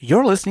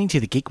You're listening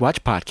to the Geek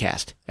Watch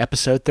Podcast,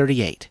 Episode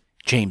 38,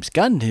 James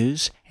Gunn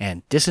News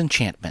and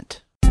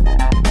Disenchantment. This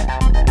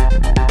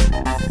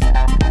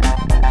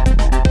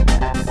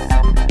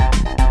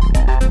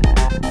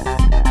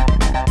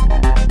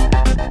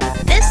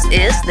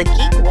is the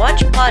Geek Watch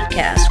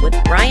Podcast with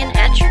Brian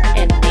Hatcher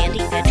and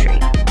Mandy Petrie.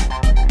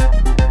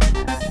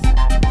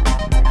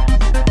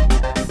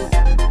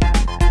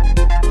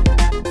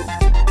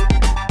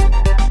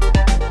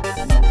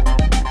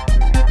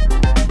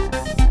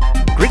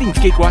 Greetings,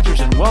 Geek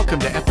Watchers, and welcome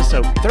to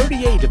episode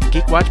 38 of the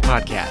Geek Watch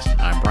Podcast.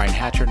 I'm Brian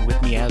Hatcher, and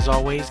with me, as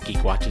always,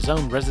 Geek Watch's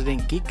own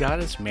resident geek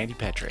goddess, Mandy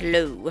Petrie.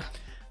 Hello.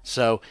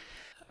 So,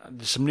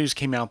 some news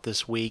came out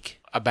this week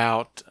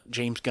about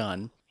James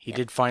Gunn. He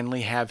did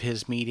finally have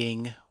his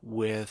meeting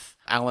with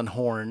Alan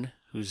Horn,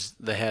 who's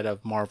the head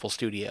of Marvel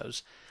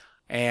Studios.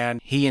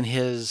 And he and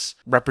his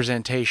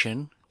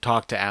representation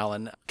talked to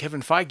Alan.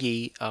 Kevin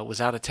Feige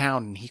was out of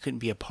town, and he couldn't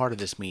be a part of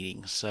this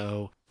meeting.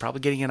 So,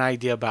 probably getting an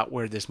idea about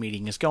where this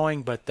meeting is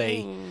going, but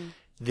the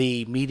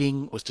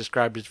meeting was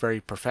described as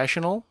very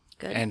professional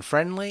and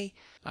friendly.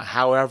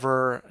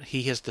 However,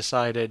 he has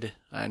decided,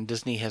 and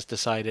Disney has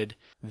decided,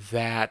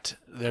 that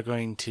they're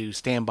going to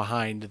stand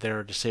behind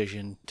their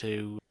decision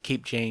to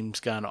keep James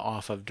Gunn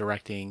off of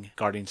directing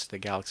Guardians of the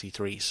Galaxy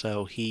 3.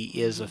 So he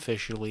is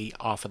officially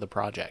off of the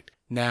project.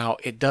 Now,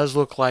 it does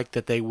look like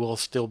that they will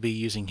still be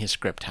using his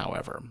script,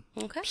 however.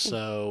 Okay.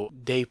 So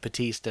Dave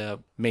Bautista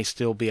may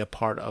still be a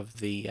part of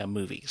the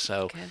movie.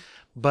 So,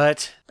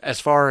 but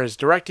as far as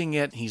directing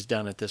it, he's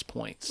done at this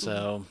point.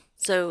 So.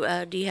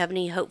 So, do you have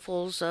any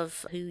hopefuls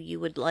of who you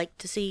would like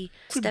to see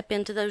step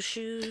into those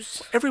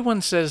shoes?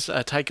 Everyone says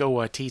Taika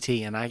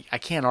Waititi, and I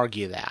can't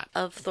argue that.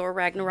 Of Thor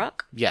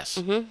Ragnarok?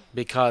 Yes,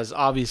 because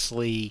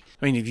obviously,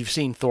 I mean, if you've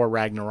seen Thor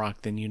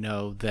Ragnarok, then you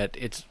know that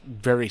it's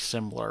very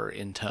similar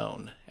in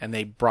tone. And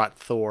they brought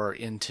Thor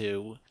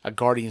into a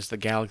Guardians of the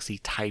Galaxy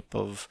type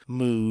of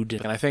mood.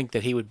 And I think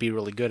that he would be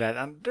really good at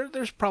it.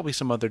 There's probably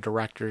some other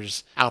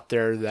directors out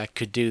there that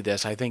could do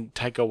this. I think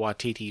Taika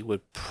Waititi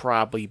would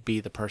probably be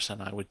the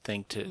person I would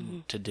think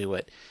to do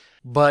it.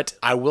 But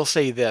I will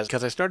say this,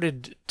 because I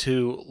started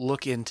to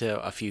look into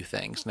a few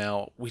things.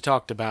 Now, we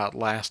talked about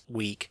last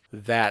week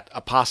that a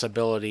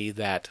possibility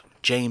that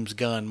James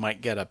Gunn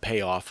might get a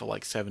payoff of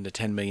like $7 to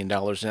 $10 million,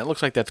 and it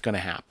looks like that's going to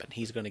happen.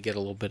 He's going to get a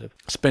little bit of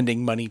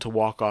spending money to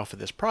walk off of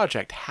this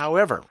project.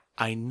 However,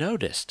 I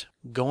noticed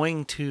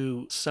going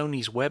to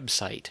Sony's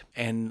website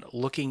and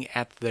looking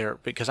at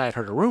because I had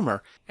heard a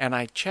rumor, and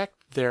I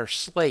checked their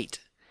slate,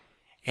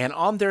 and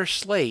on their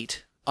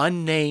slate,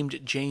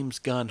 unnamed James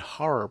Gunn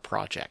horror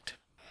project.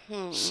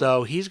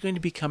 So he's going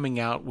to be coming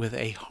out with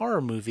a horror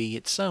movie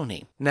at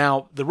Sony.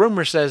 Now, the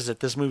rumor says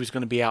that this movie is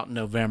going to be out in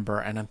November,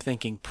 and I'm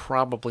thinking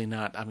probably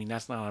not. I mean,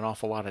 that's not an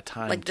awful lot of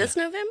time. Like this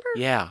November?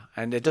 Yeah,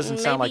 and it doesn't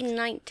sound like... Maybe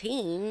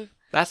 19.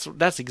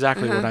 That's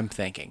exactly what I'm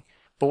thinking.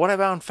 But what I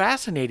found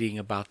fascinating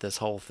about this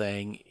whole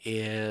thing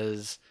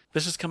is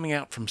this is coming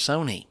out from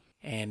Sony.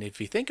 And if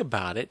you think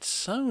about it,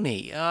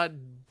 Sony,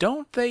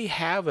 don't they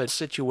have a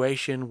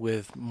situation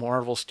with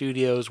Marvel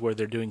Studios where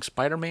they're doing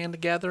Spider-Man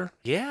together?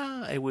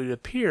 Yeah, it would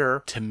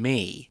appear to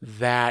me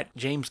that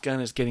James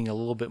Gunn is getting a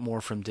little bit more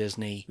from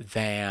Disney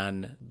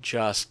than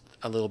just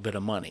a little bit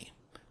of money.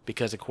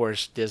 Because, of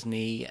course,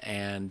 Disney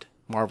and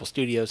Marvel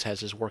Studios has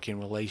his working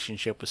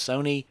relationship with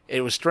Sony. It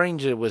was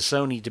strange it was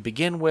Sony to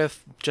begin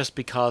with, just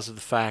because of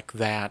the fact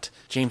that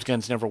James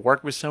Gunn's never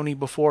worked with Sony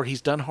before. He's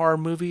done horror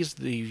movies.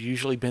 They've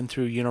usually been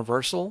through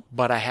Universal,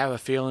 but I have a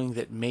feeling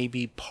that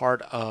maybe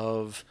part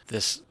of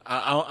this,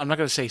 I'm not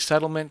going to say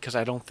settlement, because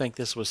I don't think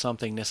this was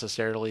something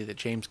necessarily that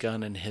James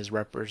Gunn and his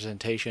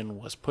representation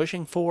was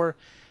pushing for,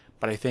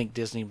 but I think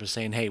Disney was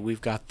saying, hey,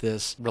 we've got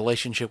this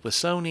relationship with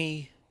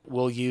Sony.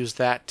 We'll use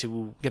that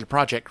to get a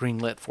project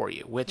greenlit for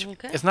you, which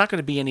is not going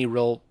to be any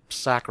real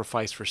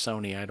sacrifice for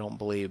Sony, I don't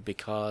believe,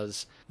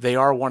 because they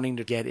are wanting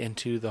to get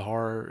into the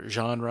horror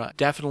genre.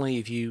 Definitely,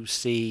 if you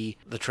see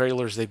the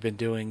trailers they've been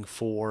doing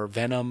for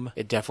Venom,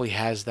 it definitely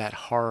has that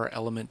horror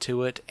element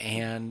to it.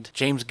 And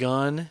James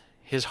Gunn,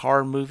 his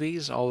horror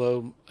movies,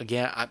 although,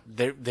 again,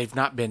 they've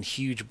not been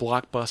huge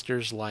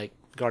blockbusters like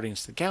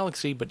Guardians of the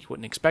Galaxy, but you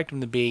wouldn't expect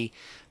them to be,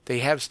 they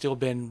have still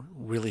been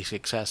really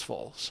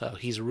successful. So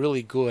he's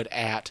really good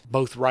at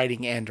both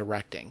writing and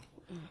directing.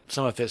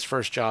 Some of his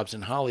first jobs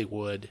in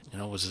Hollywood,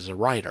 was as a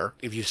writer.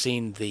 If you've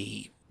seen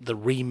the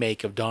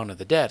remake of Dawn of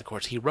the Dead, of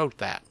course, he wrote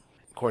that.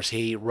 Of course,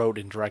 he wrote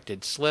and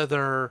directed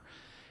Slither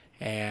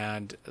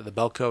and The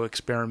Belko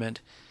Experiment.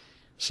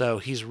 So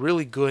he's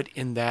really good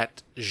in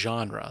that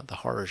genre, the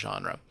horror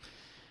genre.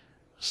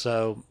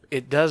 So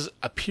it does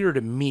appear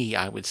to me,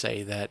 I would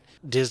say, that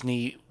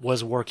Disney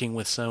was working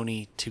with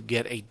Sony to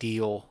get a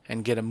deal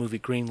and get a movie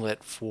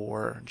greenlit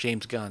for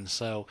James Gunn.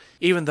 So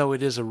even though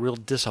it is a real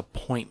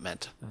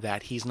disappointment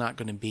that he's not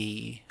going to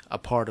be a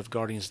part of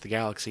Guardians of the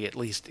Galaxy, at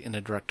least in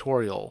a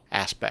directorial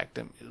aspect,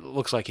 it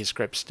looks like his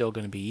script's still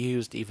going to be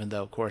used, even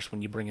though, of course,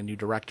 when you bring a new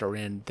director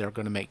in, they're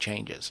going to make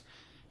changes.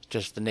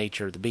 Just the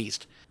nature of the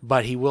beast.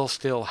 But he will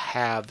still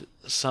have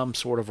some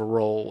sort of a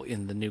role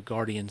in the new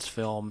Guardians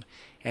film,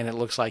 and it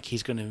looks like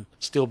he's going to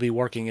still be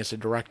working as a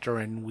director,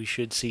 and we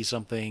should see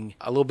something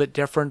a little bit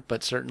different,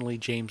 but certainly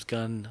James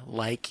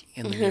Gunn-like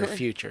in the near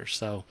future.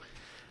 So,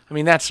 I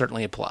mean, that's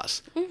certainly a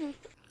plus.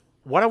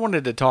 What I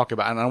wanted to talk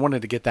about, and I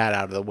wanted to get that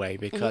out of the way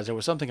because there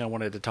was something I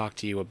wanted to talk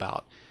to you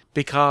about.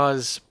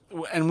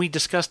 And we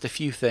discussed a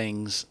few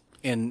things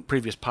in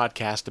previous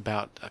podcast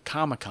about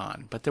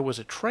Comic-Con, but there was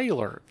a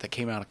trailer that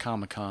came out of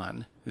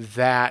Comic-Con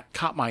that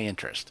caught my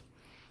interest.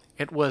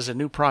 It was a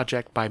new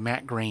project by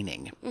Matt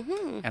Groening,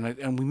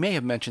 and we may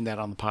have mentioned that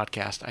on the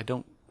podcast. I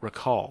don't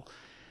recall.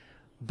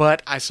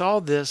 But I saw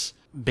this,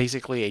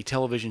 basically a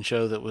television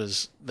show that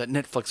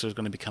Netflix was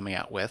going to be coming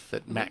out with,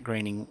 that Matt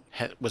Groening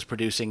was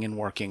producing and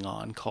working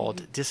on,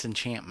 called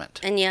Disenchantment.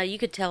 And yeah, you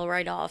could tell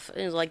right off.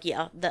 It was like,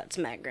 yeah, that's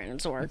Matt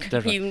Groening's work.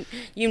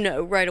 You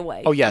know right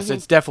away. Oh yes,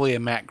 it's definitely a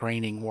Matt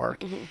Groening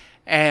work.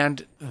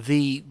 And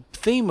the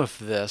theme of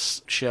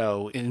this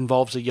show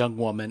involves a young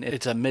woman.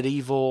 It's a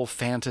medieval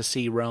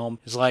fantasy realm.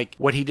 It's like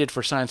what he did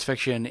for science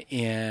fiction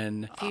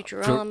in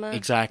Futurama.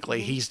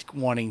 Exactly. He's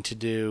wanting to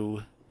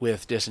do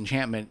with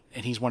Disenchantment,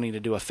 and he's wanting to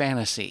do a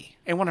fantasy.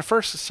 And when I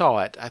first saw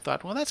it, I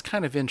thought, well, that's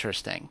kind of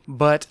interesting.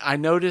 But I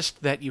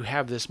noticed that you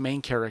have this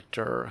main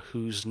character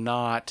who's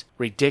not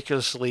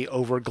ridiculously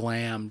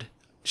overglammed.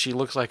 She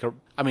looks like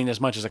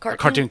as much as a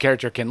cartoon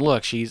character can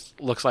look, she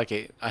looks like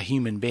a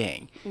human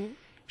being.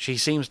 She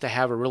seems to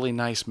have a really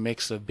nice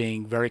mix of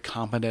being very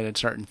competent at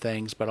certain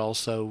things, but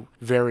also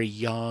very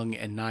young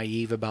and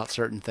naive about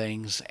certain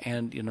things,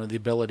 and the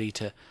ability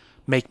to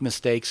make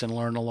mistakes and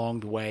learn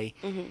along the way.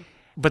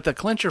 But the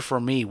clincher for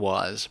me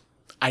was,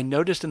 I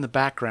noticed in the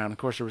background, of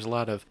course, there was a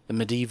lot of the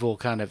medieval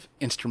kind of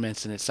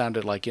instruments, and it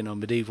sounded like,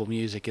 medieval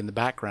music in the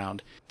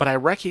background. But I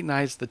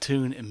recognized the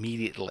tune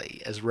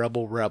immediately as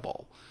Rebel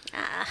Rebel.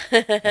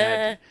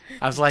 And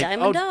I was like,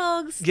 Diamond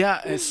Dogs.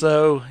 Yeah,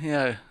 so,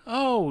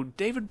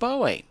 David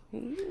Bowie.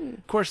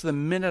 Of course, the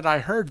minute I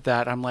heard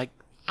that, I'm like,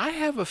 I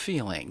have a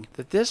feeling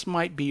that this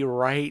might be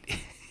right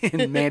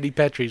in Mandy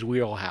Petrie's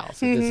wheelhouse.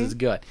 This is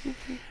good.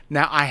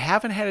 Now, I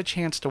haven't had a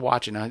chance to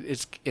watch it. Now,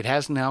 it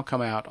has now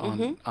come out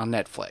on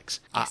Netflix.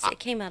 Yes, it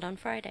came out on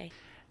Friday.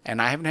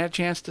 And I haven't had a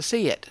chance to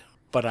see it,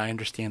 but I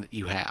understand that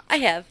you have. I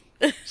have.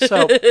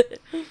 So,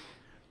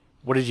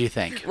 what did you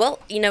think? Well,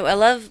 I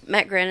love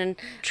Matt Groening.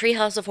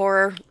 Treehouse of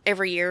Horror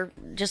every year.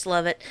 Just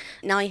love it.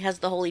 Now he has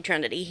the Holy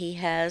Trinity. He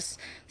has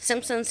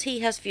Simpsons, he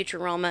has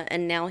Futurama,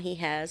 and now he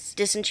has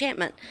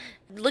Disenchantment.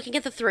 Looking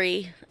at the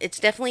three, it's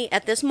definitely,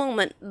 at this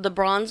moment, the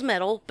bronze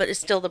medal, but it's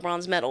still the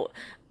bronze medal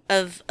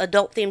of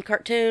adult-themed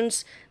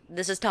cartoons.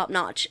 This is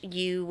top-notch.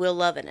 You will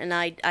love it, and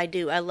I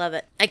do. I love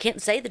it. I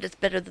can't say that it's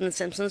better than The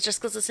Simpsons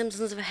just because The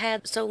Simpsons have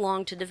had so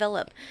long to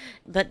develop.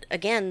 But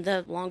again,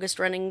 the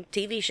longest-running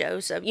TV show,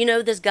 so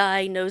this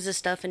guy knows his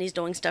stuff and he's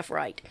doing stuff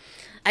right.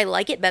 I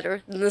like it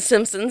better than The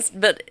Simpsons,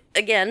 but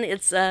again,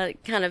 it's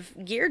kind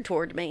of geared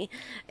toward me,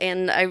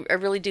 and I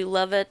really do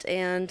love it.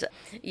 And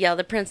yeah,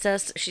 the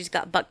princess, she's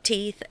got buck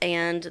teeth,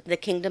 and the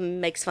kingdom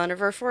makes fun of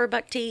her for her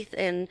buck teeth,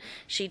 and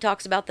she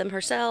talks about them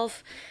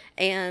herself.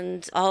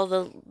 And all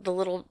the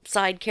little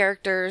side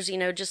characters,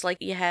 just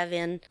like you have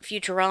in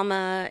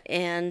Futurama,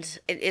 and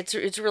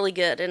it's really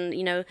good. And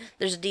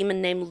there's a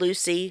demon named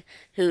Lucy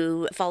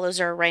who follows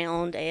her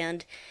around,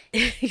 and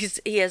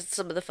he has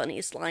some of the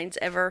funniest lines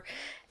ever.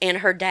 And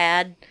her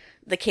dad,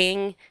 the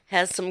king,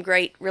 has some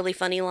great, really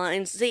funny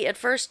lines. See, at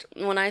first,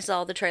 when I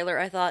saw the trailer,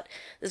 I thought,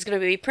 this is going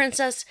to be a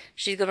princess.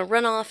 She's going to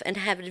run off and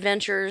have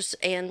adventures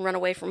and run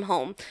away from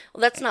home.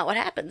 Well, that's not what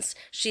happens.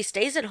 She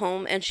stays at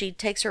home, and she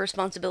takes her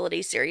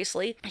responsibilities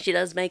seriously. She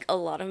does make a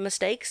lot of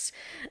mistakes.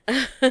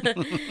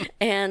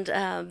 And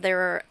there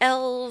are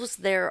elves,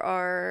 there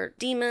are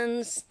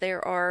demons,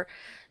 there are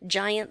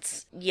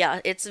giants.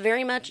 Yeah, it's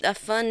very much a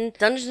fun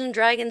Dungeons and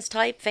Dragons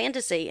type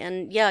fantasy,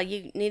 and yeah,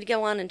 you need to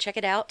go on and check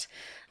it out.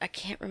 I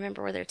can't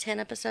remember whether 10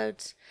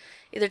 episodes,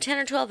 either 10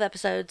 or 12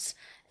 episodes,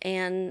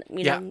 and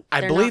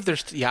I believe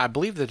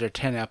that there are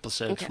 10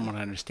 episodes from what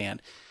I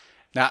understand.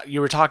 Now, you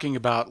were talking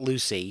about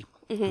Lucy,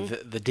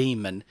 the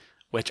demon,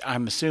 which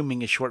I'm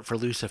assuming is short for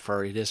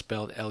Lucifer. It is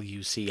spelled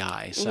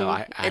Luci.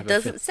 So it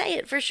doesn't say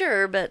it for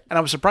sure, but and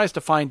I was surprised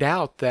to find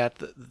out that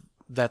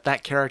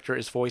that character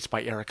is voiced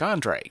by Eric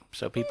Andre.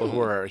 So people who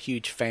are a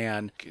huge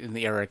fan in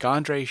the Eric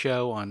Andre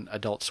show on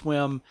Adult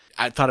Swim,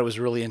 I thought it was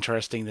really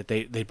interesting that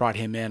they brought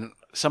him in.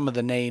 Some of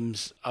the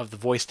names of the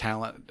voice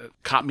talent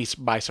caught me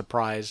by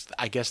surprise.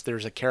 I guess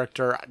there's a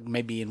character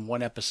maybe in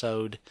one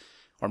episode,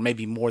 or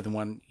maybe more than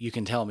one, you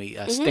can tell me,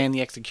 Stan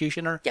the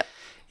Executioner. Yep.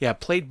 Yeah,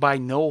 played by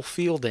Noel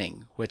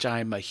Fielding, which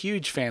I'm a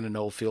huge fan of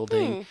Noel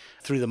Fielding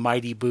through The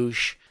Mighty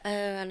Boosh.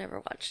 I never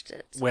watched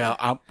it. So.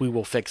 Well, we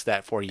will fix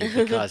that for you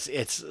because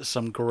it's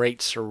some great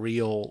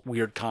surreal,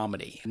 weird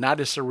comedy. Not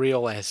as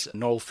surreal as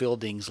Noel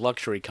Fielding's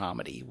luxury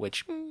comedy,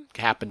 which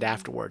happened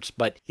afterwards.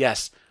 But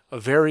yes, a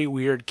very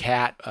weird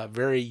cat, a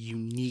very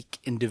unique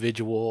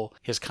individual.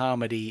 His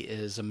comedy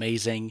is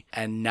amazing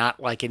and not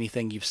like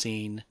anything you've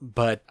seen.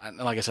 But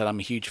like I said, I'm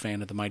a huge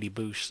fan of the Mighty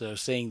Boosh, so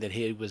seeing that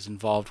he was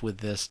involved with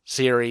this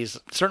series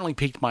certainly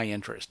piqued my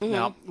interest.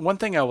 Now, one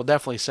thing I will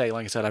definitely say,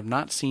 like I said, I've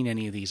not seen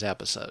any of these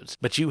episodes,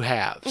 but you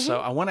have. So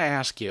I want to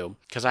ask you,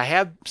 because I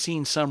have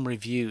seen some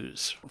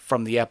reviews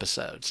from the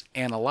episodes,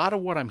 and a lot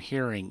of what I'm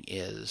hearing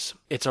is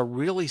it's a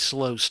really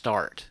slow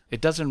start.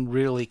 It doesn't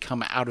really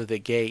come out of the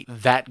gate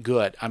that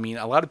good. I mean,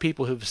 a lot of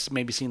people who've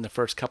maybe seen the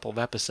first couple of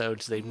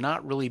episodes, they've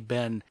not really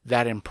been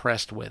that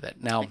impressed with it.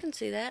 Now, I can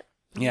see that.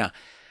 Yeah.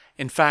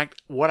 In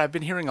fact, what I've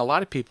been hearing a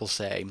lot of people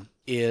say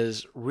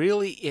is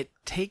really it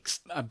takes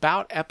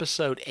about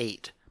episode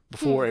 8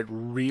 before it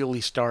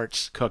really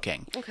starts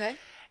cooking. Okay.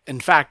 In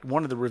fact,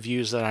 one of the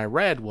reviews that I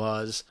read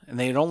was, and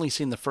they had only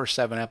seen the first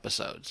 7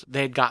 episodes.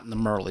 They had gotten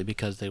them early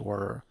because they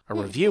were a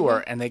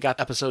reviewer, and they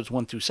got episodes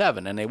 1 through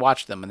 7, and they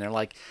watched them, and they're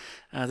like,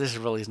 this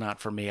really is not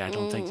for me. I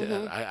don't think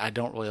that, I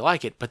don't really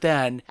like it. But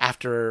then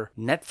after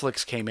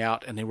Netflix came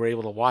out and they were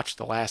able to watch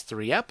the last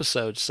 3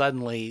 episodes,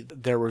 suddenly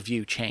their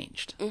review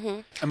changed.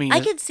 I mean, I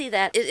could see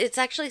that. It's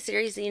actually a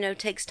series that,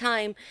 takes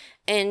time,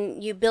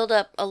 and you build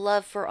up a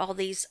love for all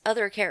these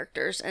other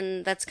characters,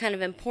 and that's kind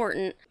of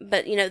important.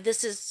 But,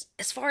 this is,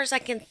 as far as I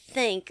can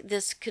think,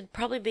 this could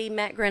probably be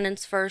Matt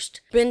Groening's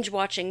first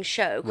binge-watching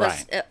show.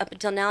 Because up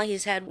until now,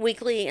 he's had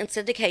weekly in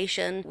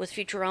syndication with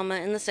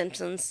Futurama and The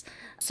Simpsons.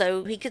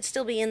 So he could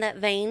still be in that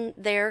vein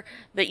there,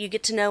 but you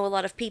get to know a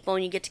lot of people,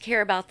 and you get to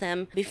care about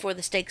them before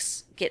the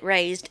stakes get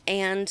raised.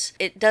 And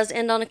it does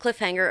end on a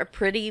cliffhanger, a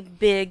pretty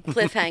big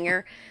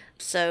cliffhanger.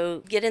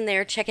 So get in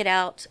there, check it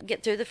out,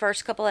 get through the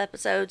first couple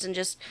episodes, and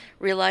just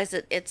realize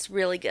that it's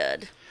really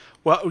good.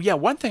 Well, yeah,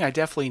 one thing I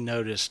definitely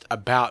noticed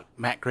about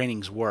Matt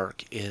Groening's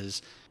work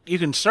is you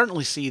can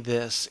certainly see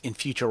this in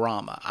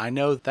Futurama. I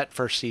know that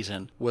first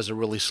season was a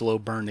really slow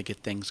burn to get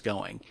things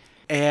going.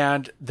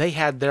 And they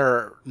had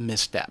their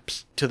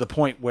missteps to the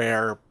point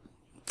where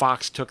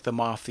Fox took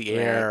them off the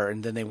air,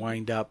 and then they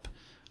wind up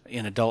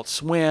in Adult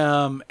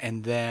Swim,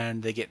 and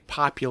then they get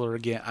popular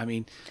again. I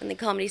mean, and then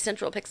Comedy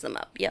Central picks them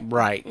up. Yep.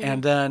 Right.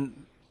 And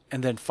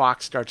then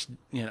Fox starts,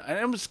 and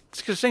it was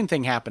the same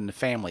thing happened to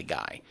Family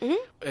Guy.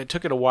 It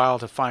took it a while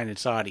to find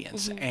its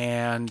audience.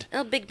 And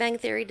Big Bang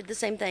Theory did the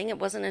same thing. It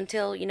wasn't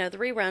until, the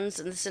reruns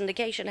and the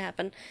syndication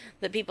happened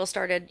that people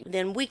started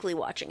then weekly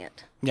watching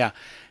it. Yeah.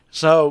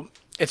 So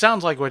it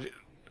sounds like what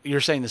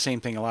you're saying, the same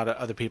thing a lot of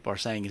other people are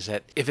saying, is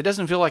that if it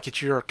doesn't feel like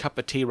it's your cup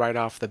of tea right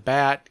off the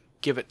bat,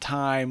 give it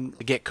time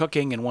to get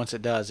cooking, and once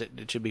it does,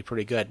 it should be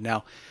pretty good.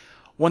 Now,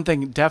 one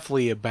thing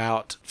definitely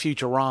about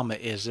Futurama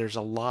is there's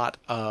a lot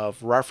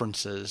of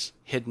references,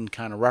 hidden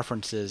kind of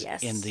references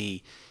in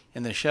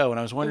the show, and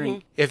I was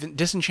wondering if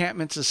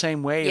Disenchantment's the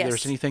same way. If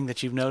there's anything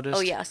that you've noticed.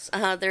 Oh yes,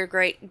 they're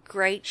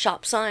great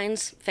shop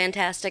signs,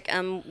 fantastic.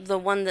 The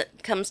one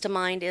that comes to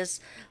mind is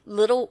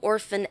Little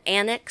Orphan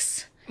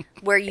Annex,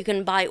 where you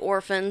can buy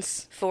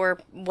orphans for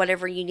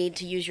whatever you need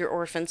to use your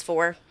orphans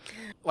for.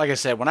 Like I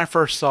said, when I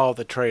first saw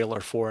the trailer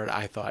for it,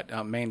 I thought,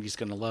 Mandy's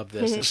going to love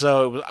this.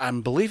 So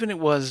I'm believing it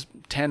was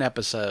 10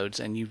 episodes,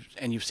 and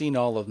you've seen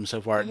all of them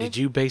so far. Did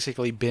you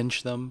basically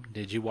binge them?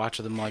 Did you watch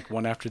them like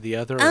one after the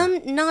other?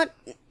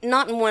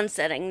 Not in one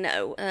setting,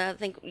 no. I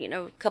think,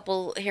 a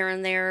couple here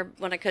and there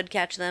when I could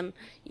catch them.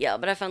 Yeah,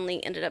 but I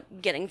finally ended up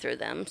getting through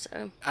them.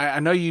 So I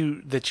know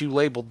that you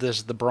labeled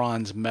this the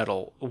bronze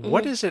medal.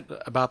 What is it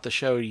about the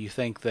show you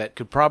think that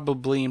could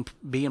probably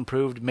be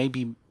improved?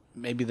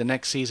 Maybe the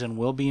next season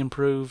will be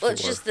improved? Well,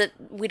 it's just that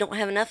we don't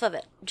have enough of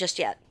it just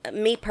yet.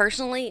 Me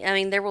personally, I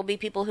mean, there will be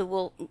people who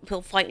will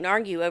fight and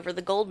argue over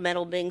the gold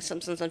medal being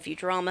Simpsons and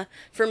Futurama.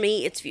 For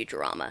me, it's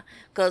Futurama,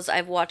 because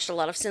I've watched a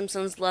lot of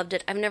Simpsons, loved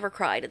it. I've never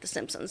cried at The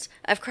Simpsons.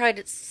 I've cried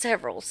at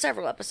several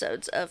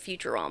episodes of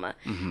Futurama,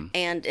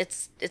 and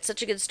it's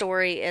such a good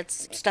story.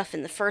 It's stuff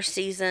in the first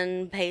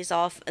season pays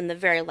off in the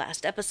very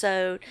last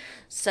episode,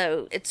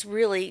 so it's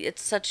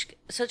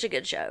such a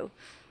good show.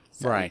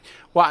 So. Right.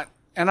 Well,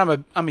 and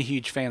I'm a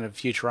huge fan of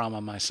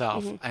Futurama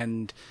myself,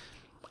 and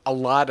a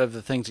lot of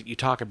the things that you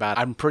talk about,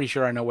 I'm pretty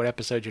sure I know what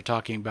episode you're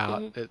talking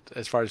about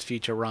as far as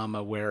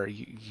Futurama, where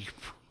you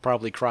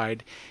probably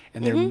cried,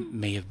 and there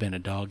may have been a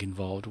dog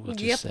involved, we'll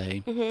just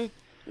say. And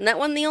that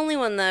wasn't the only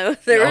one, though.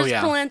 There was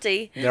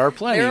plenty. There are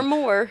plenty. There are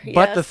more,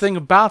 But the thing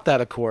about that,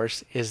 of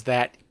course, is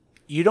that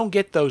you don't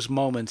get those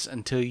moments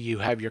until you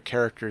have your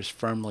characters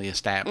firmly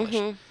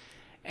established.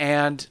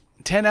 And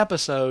 10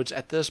 episodes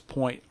at this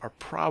point are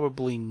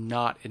probably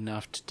not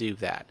enough to do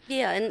that.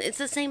 Yeah, and it's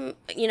the same,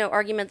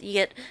 argument that you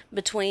get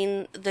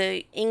between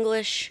the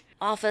English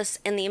office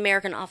and the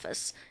American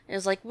office. And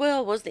it's like,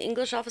 well, was the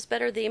English office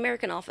better than the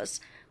American office?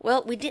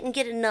 Well, we didn't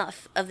get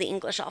enough of the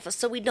English office,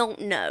 so we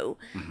don't know.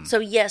 So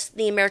yes,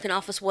 the American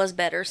office was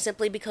better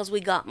simply because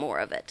we got more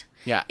of it.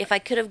 Yeah. If I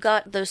could have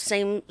got those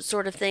same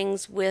sort of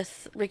things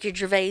with Ricky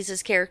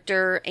Gervais's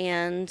character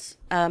and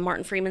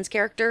Martin Freeman's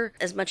character,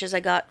 as much as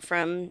I got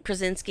from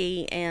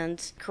Krasinski and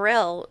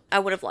Carell, I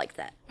would have liked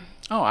that.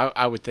 Oh,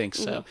 I would think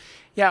so.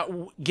 Yeah,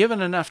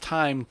 given enough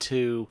time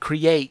to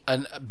create a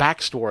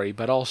backstory,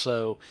 but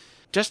also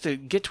just to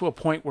get to a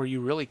point where you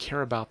really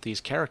care about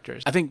these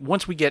characters. I think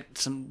once we get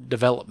some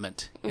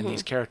development in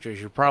these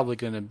characters, you're probably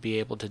going to be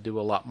able to do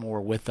a lot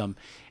more with them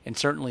and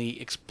certainly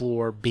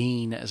explore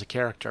Bean as a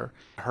character.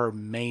 Her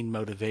main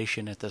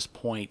motivation at this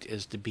point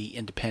is to be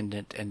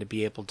independent and to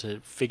be able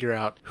to figure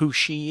out who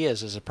she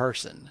is as a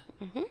person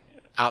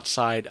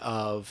outside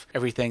of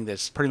everything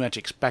that's pretty much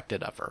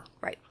expected of her.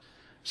 Right.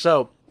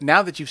 So,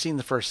 now that you've seen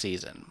the first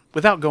season,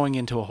 without going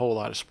into a whole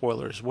lot of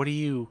spoilers, what are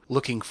you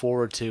looking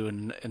forward to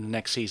in the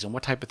next season?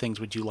 What type of things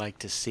would you like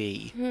to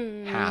see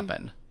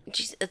happen?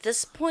 Geez, at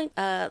this point,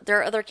 there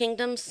are other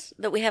kingdoms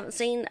that we haven't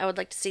seen. I would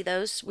like to see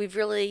those. We've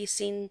really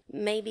seen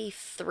maybe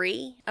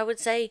 3, I would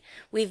say.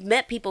 We've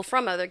met people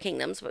from other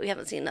kingdoms, but we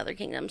haven't seen other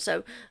kingdoms.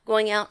 So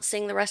going out,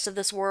 seeing the rest of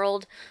this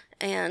world,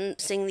 and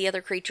seeing the other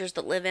creatures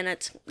that live in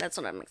it, that's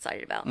what I'm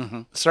excited about.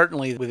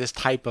 Certainly, with this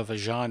type of a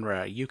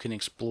genre, you can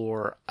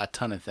explore a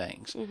ton of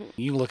things.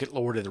 You look at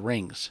Lord of the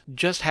Rings.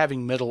 Just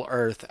having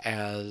Middle-earth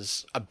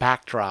as a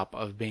backdrop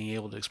of being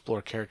able to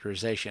explore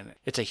characterization,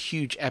 it's a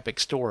huge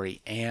epic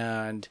story,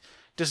 and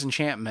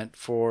Disenchantment,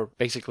 for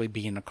basically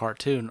being a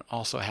cartoon,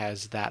 also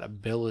has that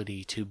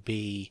ability to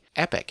be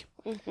epic.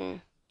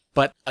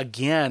 But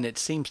again, it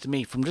seems to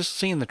me, from just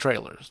seeing the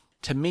trailers,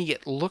 to me,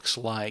 it looks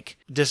like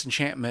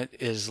Disenchantment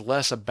is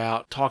less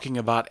about talking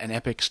about an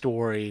epic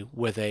story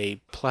with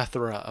a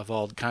plethora of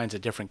all kinds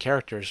of different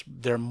characters.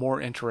 They're more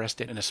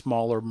interested in a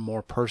smaller,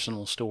 more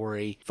personal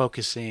story,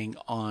 focusing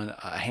on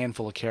a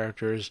handful of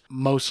characters,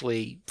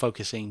 mostly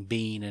focusing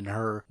Bean and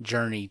her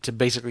journey to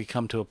basically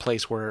come to a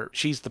place where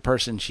she's the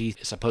person she's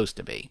supposed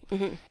to be.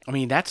 I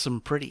mean, that's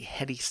some pretty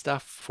heady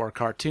stuff for a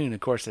cartoon. Of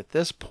course, at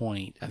this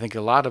point, I think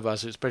a lot of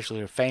us, especially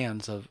are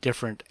fans of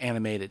different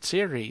animated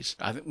series,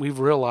 I think we've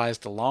realized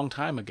a long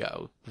time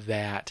ago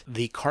that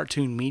the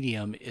cartoon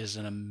medium is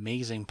an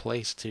amazing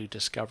place to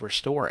discover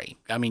story.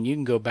 I mean, you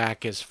can go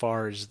back as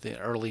far as the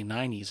early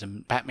 90s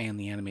and Batman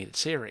the Animated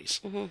Series.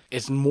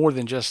 It's more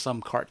than just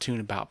some cartoon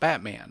about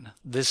Batman.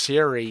 This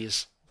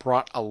series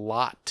brought a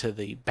lot to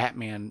the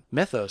Batman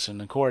mythos,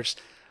 and of course,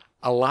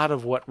 a lot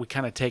of what we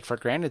kind of take for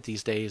granted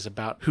these days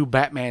about who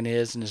Batman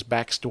is and his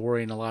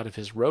backstory and a lot of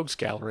his rogues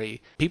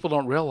gallery, people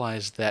don't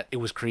realize that it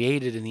was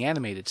created in the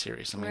animated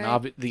series. I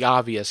mean, the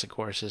obvious, of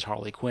course, is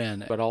Harley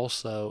Quinn, but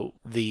also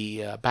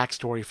the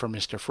backstory for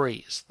Mr.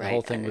 Freeze, the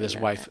whole thing with his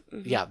wife.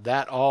 Yeah,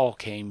 that all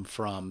came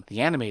from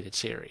the animated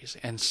series.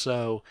 And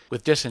so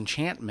with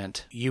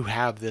Disenchantment, you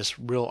have this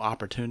real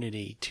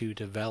opportunity to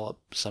develop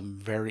some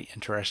very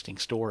interesting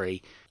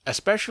story,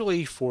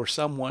 especially for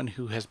someone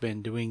who has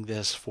been doing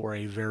this for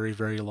a very,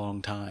 very long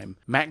time.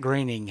 Matt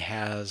Groening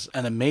has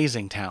an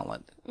amazing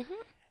talent.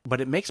 But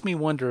it makes me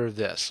wonder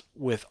this,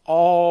 with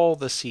all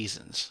the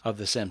seasons of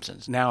The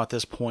Simpsons, now at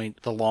this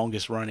point, the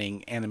longest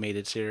running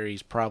animated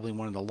series, probably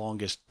one of the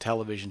longest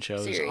television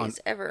shows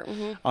ever.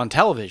 On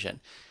television.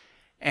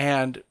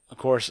 And, of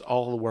course,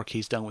 all the work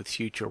he's done with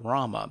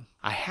Futurama,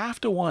 I have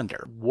to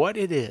wonder what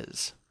it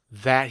is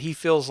that he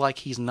feels like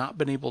he's not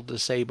been able to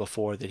say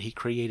before that he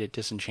created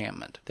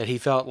Disenchantment. That he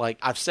felt like,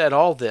 I've said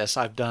all this,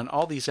 I've done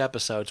all these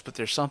episodes, but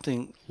there's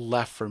something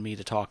left for me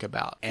to talk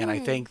about. And I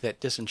think that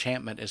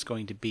Disenchantment is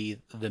going to be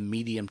the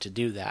medium to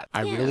do that.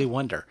 I really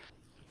wonder.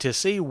 To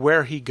see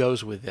where he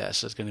goes with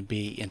this is going to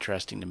be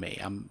interesting to me.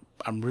 I'm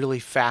really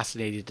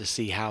fascinated to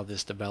see how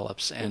this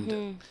develops.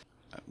 And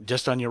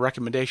just on your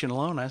recommendation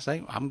alone, I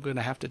say I'm going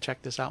to have to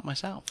check this out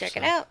myself. Check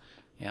it out.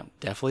 Yeah,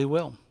 definitely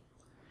will.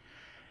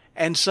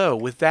 And so,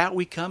 with that,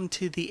 we come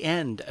to the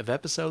end of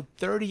episode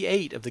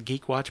 38 of the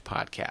Geek Watch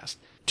podcast.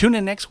 Tune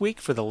in next week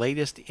for the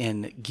latest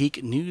in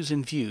geek news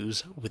and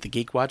views with the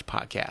Geek Watch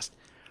podcast.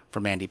 For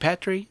Mandy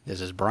Petrie,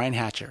 this is Brian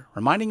Hatcher,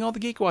 reminding all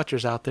the Geek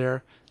Watchers out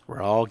there,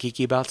 we're all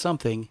geeky about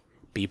something.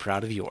 Be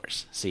proud of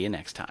yours. See you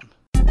next time.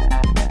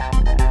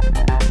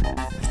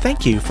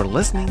 Thank you for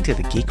listening to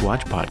the Geek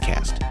Watch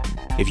podcast.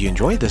 If you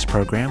enjoyed this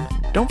program,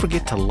 don't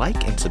forget to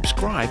like and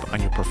subscribe on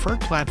your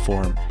preferred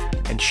platform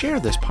and share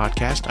this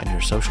podcast on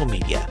your social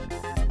media.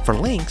 For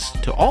links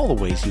to all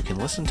the ways you can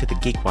listen to the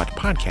Geek Watch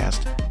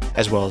podcast,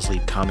 as well as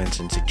leave comments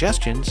and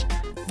suggestions,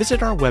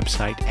 visit our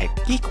website at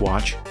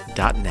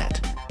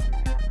geekwatch.net.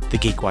 The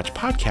Geek Watch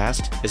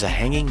podcast is a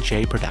Hanging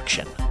J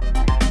production.